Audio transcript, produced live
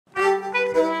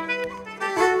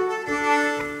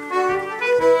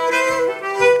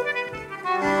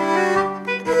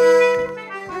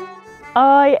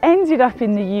ended up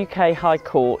in the UK High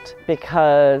Court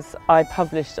because I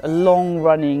published a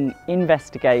long-running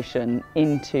investigation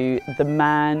into the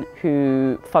man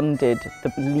who funded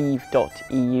the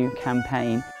Leave.eu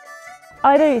campaign.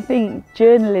 I don't think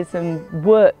journalism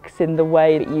works in the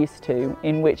way it used to,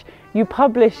 in which you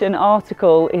publish an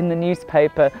article in the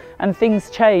newspaper and things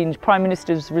change, prime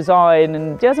ministers resign,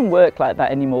 and it doesn't work like that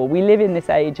anymore. We live in this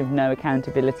age of no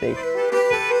accountability.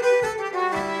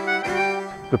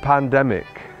 The pandemic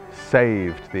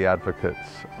saved the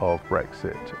advocates of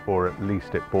Brexit, or at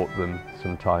least it bought them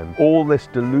some time. All this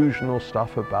delusional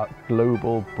stuff about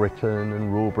global Britain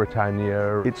and rule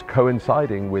Britannia, it's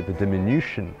coinciding with the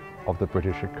diminution of the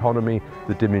British economy,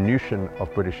 the diminution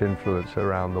of British influence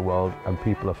around the world, and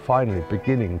people are finally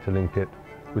beginning to link it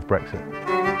with Brexit.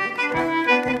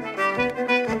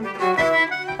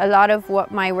 A lot of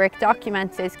what my work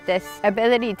documents is this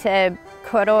ability to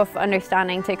cut off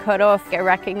understanding, to cut off a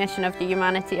recognition of the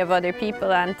humanity of other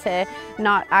people, and to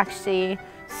not actually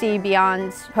see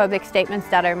beyond public statements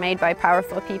that are made by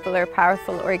powerful people or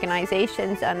powerful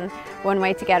organisations. And one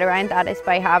way to get around that is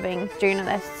by having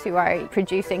journalists who are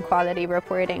producing quality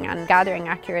reporting and gathering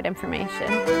accurate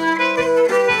information.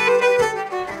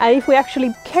 And if we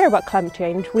actually care about climate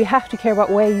change, we have to care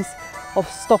about ways of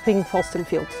stopping fossil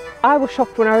fuels. I was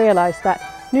shocked when I realised that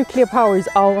nuclear power is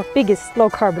our biggest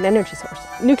low-carbon energy source.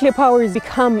 Nuclear power has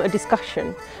become a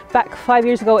discussion. Back 5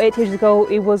 years ago, 8 years ago,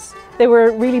 there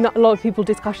were really not a lot of people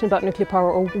discussing about nuclear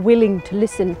power or willing to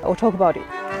listen or talk about it.